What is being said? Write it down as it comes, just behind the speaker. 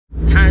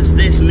has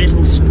this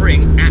little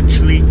spring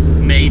actually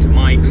made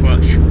my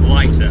clutch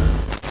lighter.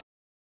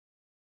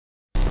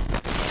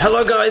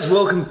 Hello guys,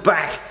 welcome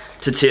back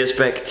to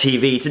TierSpec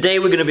TV. Today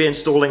we're going to be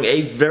installing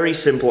a very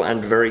simple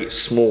and very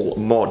small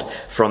mod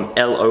from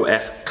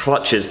L.O.F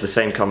clutches, the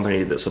same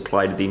company that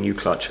supplied the new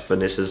clutch for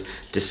Nissa's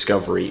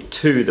Discovery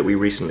 2 that we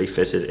recently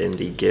fitted in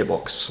the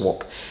gearbox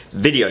swap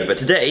video. But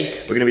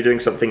today we're going to be doing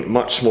something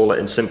much smaller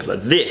and simpler.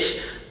 This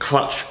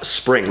clutch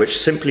spring, which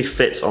simply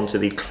fits onto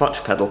the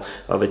clutch pedal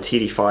of a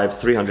TD5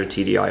 300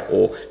 TDI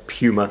or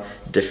Puma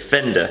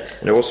Defender,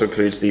 and it also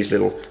includes these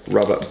little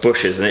rubber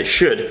bushes, and it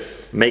should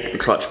make the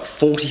clutch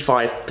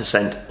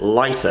 45%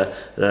 lighter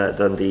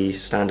than the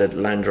standard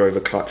Land Rover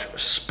clutch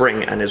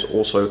spring, and is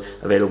also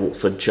available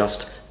for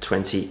just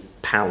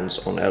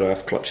 £20 on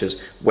L.O.F Clutch's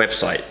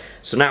website.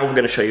 So now we're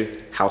going to show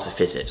you how to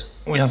fit it.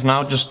 We have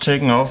now just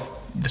taken off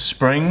the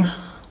spring,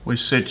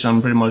 which sits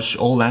on pretty much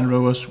all Land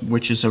Rovers,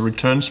 which is a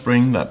return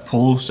spring that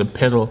pulls the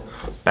pedal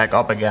back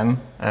up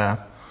again.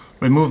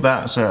 Remove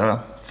that as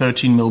a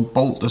 13mm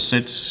bolt that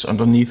sits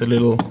underneath a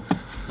little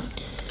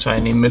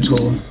tiny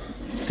metal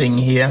thing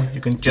here. You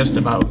can just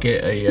about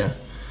get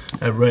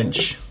a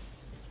wrench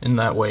in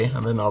that way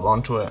and then up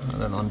onto it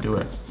and then undo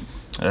it.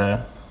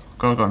 We're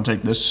going to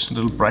take this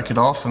little bracket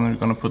off, and then we're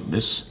going to put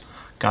this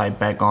guy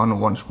back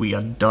on once we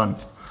are done.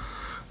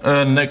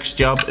 Next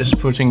job is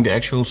putting the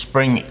actual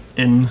spring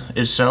in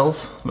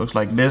itself. Looks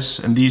like this,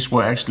 and these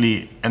were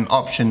actually an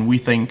option, we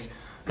think,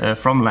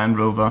 from Land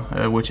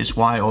Rover, which is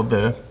why all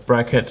the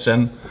brackets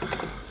and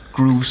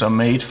grooves are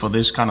made for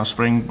this kind of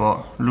spring.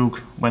 But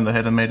Luke went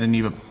ahead and made an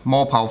even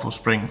more powerful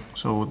spring,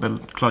 so the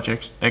clutch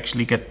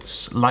actually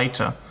gets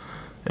lighter.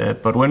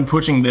 But when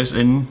putting this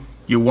in,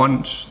 you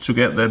want to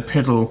get the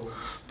pedal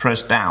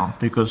pressed down,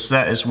 because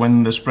that is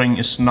when the spring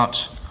is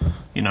not,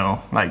 you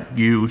know, like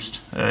used,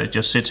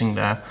 just sitting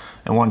there.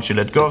 And once you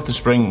let go of the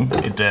spring,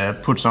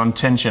 it puts on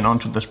tension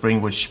onto the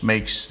spring, which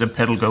makes the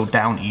pedal go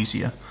down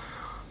easier.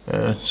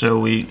 So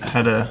we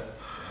had a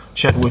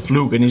chat with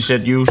Luke, and he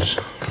said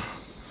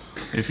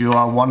if you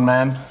are one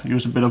man,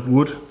 use a bit of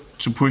wood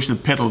to push the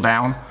pedal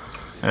down,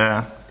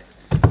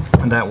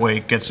 and that way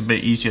it gets a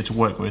bit easier to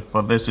work with.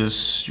 But this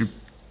is, you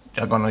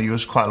are gonna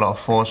use quite a lot of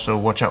force, so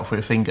watch out for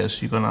your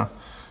fingers. You're gonna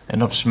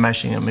end up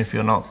smashing them if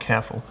you're not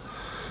careful.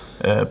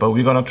 But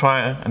we're gonna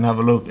try it and have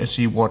a look and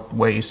see what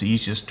way is the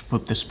easiest to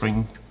put the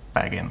spring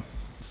back in.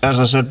 As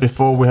I said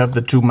before, we have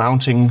the two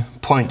mounting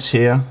points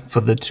here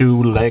for the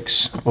two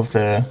legs of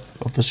the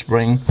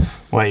spring,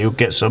 where you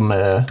get some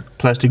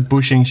plastic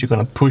bushings you're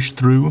gonna push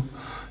through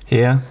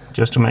here,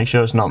 just to make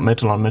sure it's not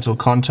metal on metal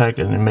contact,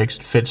 and it makes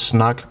it fit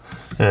snug.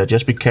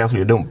 Just be careful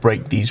you don't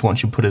break these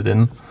once you put it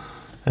in.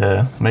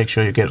 Make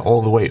sure you get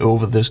all the way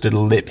over this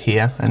little lip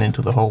here and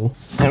into the hole.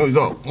 And we've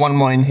got one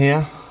more in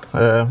here,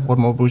 one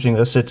more bushing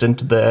that sits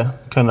into the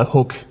kind of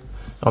hook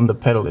on the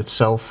pedal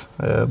itself,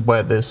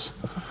 where this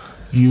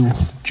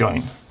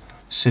U-joint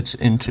sits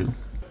into.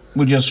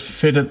 We just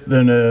fitted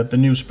the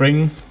new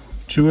spring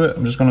to it.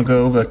 I'm just gonna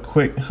go over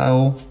quick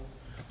how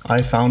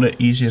I found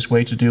the easiest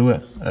way to do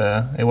it.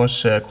 It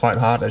was quite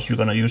hard, as you're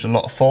gonna use a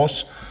lot of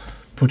force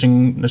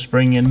putting the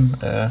spring in.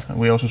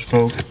 We also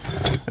spoke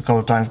a couple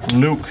of times with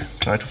Luke,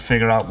 tried to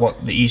figure out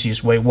what the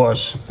easiest way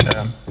was.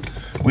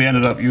 We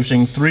ended up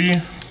using 3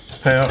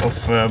 pair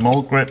of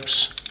mold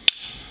grips.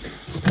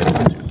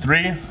 1, 2,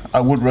 3. I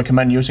would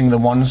recommend using the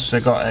ones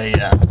that got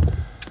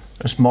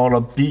a smaller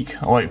beak,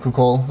 or what you could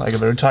call like a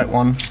very tight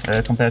one,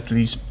 compared to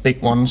these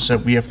big ones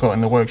that we have got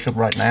in the workshop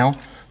right now.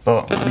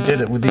 But we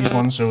did it with these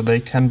ones, so they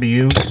can be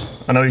used.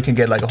 I know you can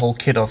get like a whole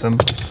kit of them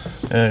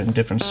in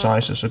different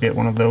sizes, so get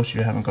one of those if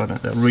you haven't got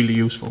it. They're really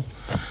useful.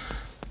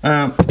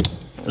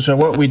 So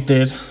what we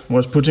did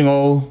was putting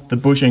all the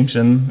bushings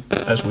in,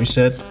 as we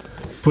said,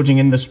 putting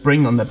in the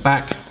spring on the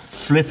back,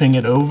 flipping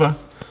it over,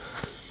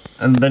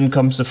 and then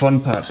comes the fun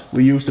part.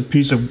 We used a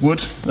piece of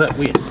wood that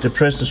we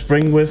depressed the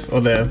spring with,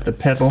 or the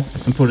pedal,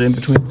 and put it in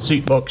between the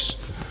seat box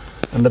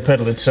and the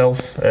pedal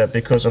itself,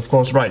 because of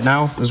course right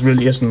now there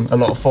really isn't a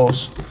lot of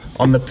force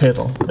on the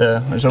pedal.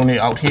 It's only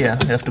out here,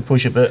 you have to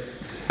push a bit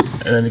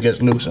and then it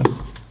gets looser.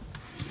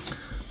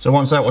 So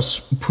once that was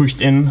pushed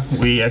in,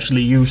 we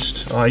actually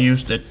I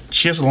used a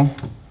chisel,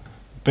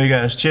 big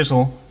ass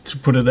chisel, to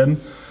put it in.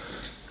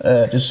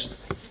 Just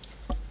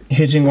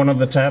hitting one of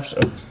the tabs,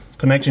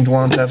 connecting to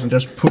one of the tabs and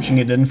just pushing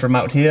it in from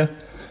out here.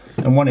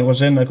 And when it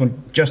was in, I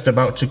could just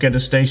about to get it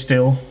stay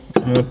still,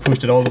 and I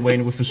pushed it all the way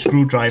in with a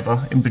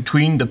screwdriver in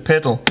between the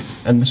pedal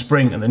and the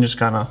spring, and then just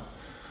kind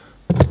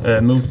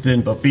of moved it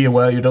in. But be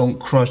aware you don't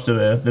crush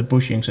the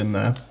bushings in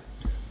there.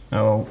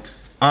 Now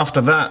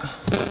after that,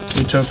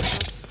 we took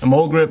a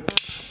mold grip,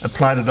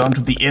 applied it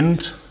onto the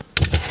end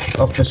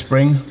of the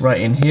spring right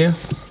in here,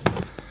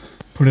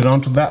 put it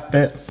onto that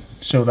bit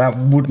so that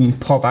wouldn't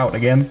pop out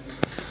again.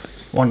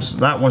 Once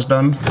that was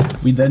done,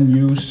 we then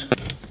used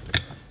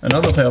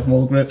another pair of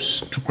mold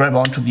grips to grab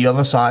onto the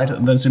other side,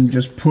 and then simply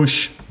just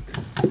push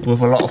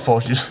with a lot of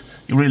force.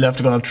 You really have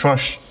to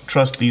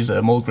trust these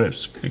mold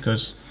grips,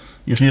 because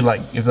you feel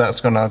like if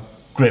that's gonna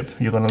grip,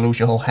 you're gonna lose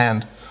your whole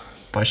hand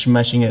by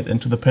smashing it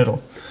into the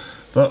pedal.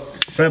 But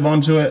grab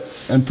onto it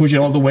and push it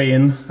all the way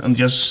in, and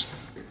just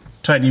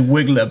tightly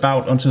wiggle it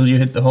about until you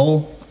hit the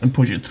hole and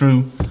push it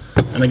through.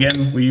 And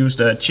again, we used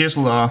a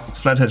chisel or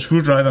flathead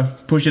screwdriver,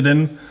 push it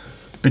in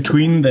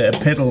between the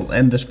pedal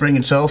and the spring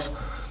itself,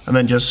 and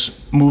then just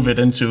move it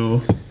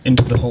into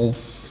the hole.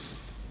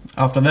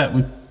 After that,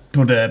 we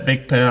put a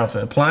big pair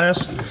of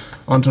pliers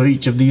onto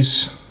each of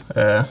these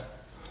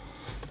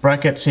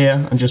brackets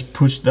here and just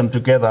push them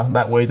together.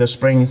 That way the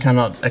spring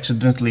cannot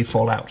accidentally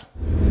fall out.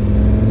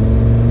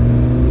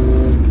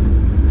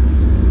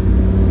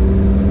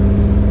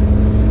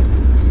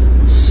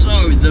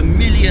 So the £1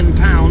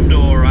 million,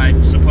 or I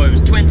suppose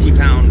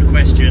 £20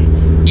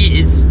 question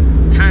is,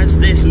 has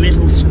this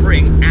little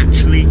spring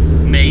actually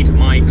made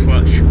my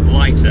clutch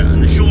lighter?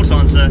 And the short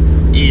answer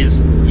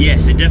is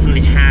yes, it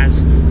definitely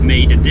has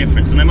made a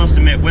difference. And I must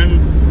admit,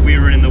 when we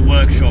were in the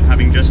workshop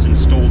having just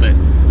installed it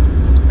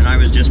and I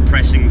was just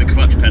pressing the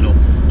clutch pedal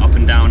up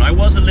and down, I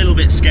was a little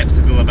bit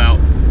skeptical about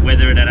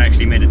whether it had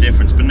actually made a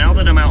difference. But now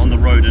that I'm out on the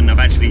road and I've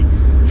actually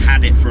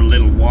had it for a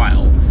little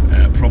while,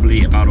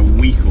 probably about a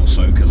week or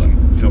so, because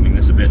I'm filming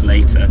this a bit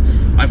later,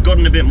 I've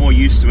gotten a bit more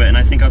used to it, and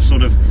I think I've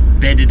sort of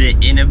bedded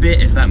it in a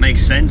bit, if that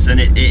makes sense. And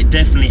it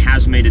definitely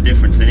has made a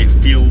difference, and it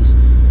feels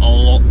a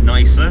lot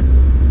nicer.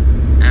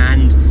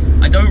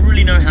 And I don't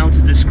really know how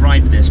to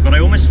describe this, but I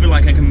almost feel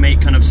like I can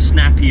make kind of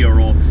snappier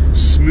or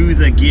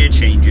smoother gear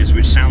changes,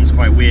 which sounds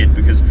quite weird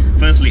because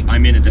firstly,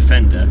 I'm in a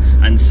Defender,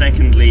 and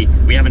secondly,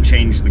 we haven't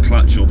changed the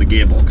clutch or the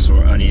gearbox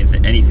or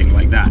anything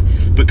like that.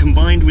 But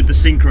combined with the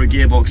Synchro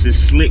gearbox's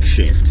slick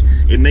shift,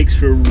 it makes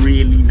for a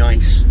really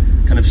nice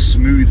kind of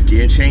smooth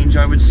gear change,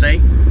 I would say.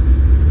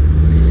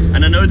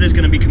 And I know there's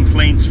going to be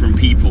complaints from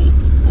people,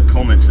 or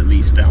comments at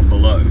least down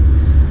below,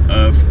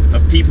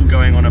 of people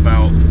going on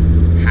about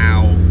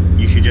how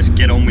you should just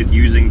get on with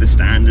using the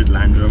standard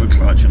Land Rover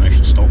clutch, and I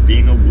should stop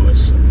being a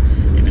wuss,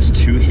 and if it's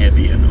too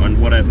heavy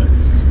and whatever.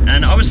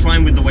 And I was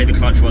fine with the way the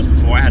clutch was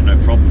before, I had no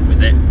problem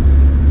with it.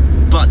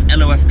 But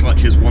L.O.F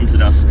clutches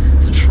wanted us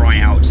to try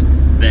out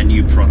their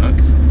new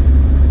product,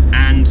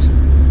 and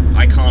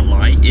I can't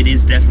lie, it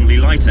is definitely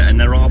lighter, and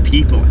there are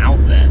people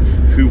out there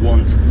who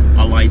want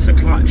a lighter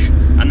clutch,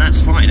 and that's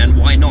fine. And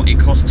why not? It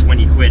costs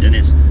 20 quid and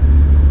it's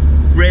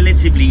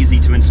relatively easy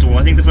to install.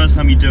 I think the first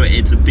time you do it,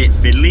 it's a bit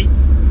fiddly,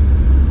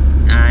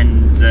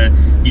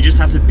 and you just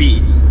have to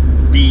be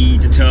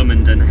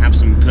determined and have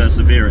some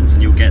perseverance,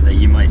 and you'll get there.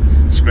 You might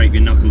scrape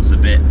your knuckles a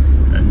bit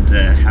and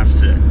have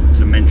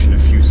to mention a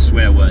few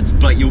swear words,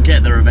 but you'll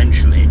get there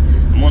eventually.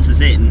 And once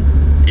it's in,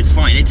 it's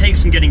fine. It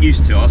takes some getting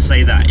used to, I'll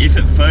say that. If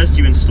at first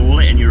you install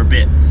it and you're a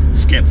bit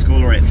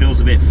skeptical or it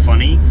feels a bit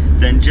funny,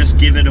 then just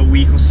give it a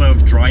week or so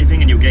of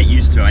driving and you'll get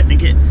used to it. I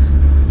think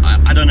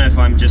I don't know if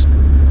I'm just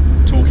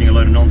talking a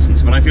load of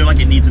nonsense, but I feel like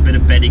it needs a bit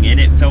of bedding in.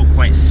 It felt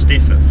quite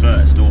stiff at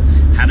first, or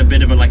had a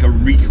bit of like a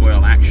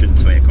recoil action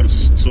to it. It kind of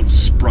sort of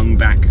sprung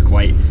back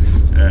quite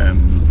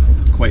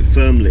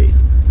firmly.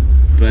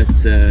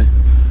 But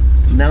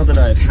now that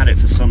I've had it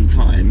for some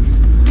time,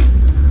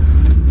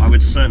 I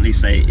would certainly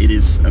say it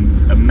is a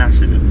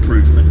massive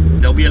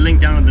improvement. There'll be a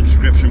link down in the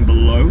description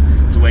below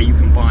to where you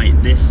can buy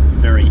this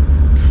very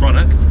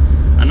product.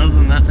 And other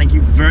than that, thank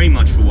you very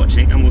much for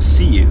watching, and we'll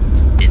see you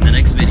in the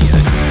next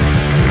video.